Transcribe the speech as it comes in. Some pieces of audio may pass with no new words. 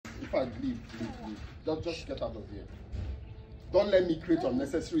fine. Leave. Just get out of here. Don't let me create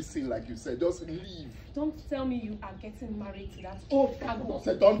unnecessary scene like you said. Just leave. Don't tell me you are getting married to that old cargo. I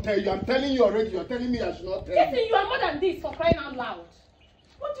said don't tell you. I'm telling you already. You're telling me I should not tell you. Listen, you are more than this, for crying out loud.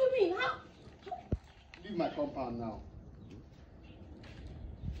 What do you mean? How? Leave my compound now.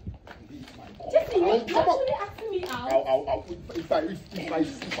 Jesse, you're actually asking me out. If I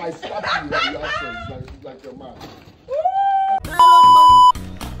slap you, you answer like your man.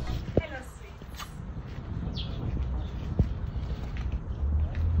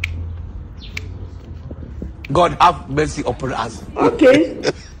 God have mercy upon us. Okay.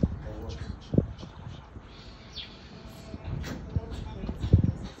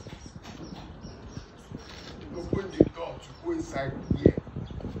 Open the door to go inside here.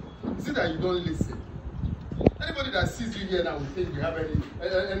 See that you don't listen. Anybody that sees you here now will think you have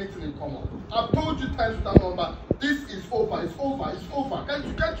anything in common. I've told you times without number. This is over. It's over. It's over.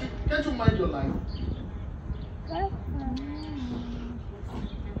 Can't you mind your life?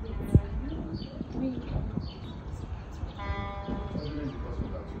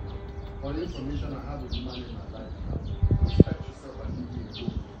 For the information I have with the man in my life now, respect yourself and leave me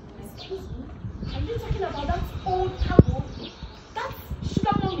alone. Excuse me? Are you talking about that old cargo? That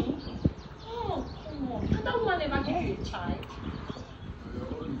sugar mommy? Oh, come on. Can that woman ever give you a child? You're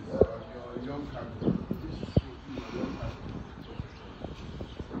a young cargo. This is so you're a young cargo.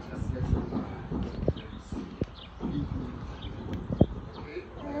 Just get your man. Leave me. Okay?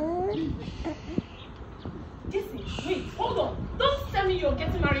 Leave. Jesse, wait, hold on. Don't tell me you're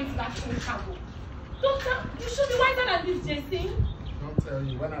getting married to that old cargo. Don't tell. You should be wiser than this, Jesse. Don't tell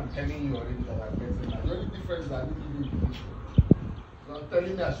you when I'm telling you already that I'm getting married. The only difference is that I didn't give you. I'm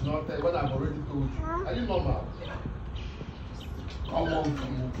telling you I should not tell you when I've already told you. Are you normal? Come on.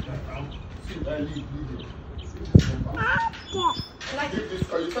 See, leave it. Leave this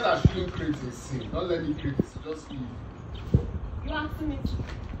car. You said I shouldn't create a scene. Don't let me create a scene. Just leave. You asking me to.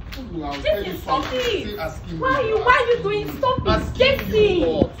 Jesse, stop it! Why are you doing? Stop it! Jesse!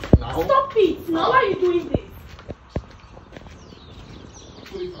 Stop it! Now why are you doing this?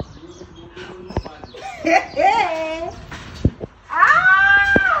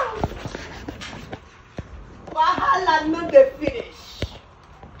 Wahala no dey finish.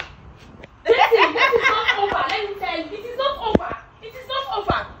 Jesse, this is not over. Let me tell you, it is not over. It is not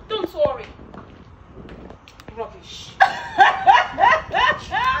over. Don't worry. Rubbish.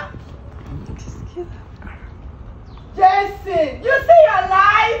 Jesse, you see your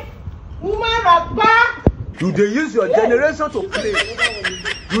life? Woman rapper. Do they use your generation to play?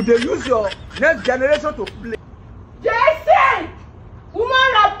 Do they use your next generation to play? Jesse!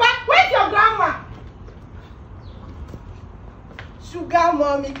 Woman rapper, where's your grandma? Sugar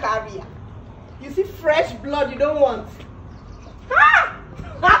mommy carrier. You see fresh blood you don't want.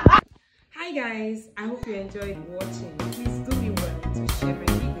 Hi guys, I hope you enjoyed watching. Please do me well to share my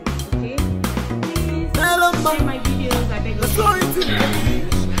videos, okay? Please share my videos, I beg of you.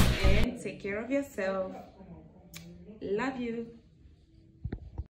 And take care of yourself. Love you.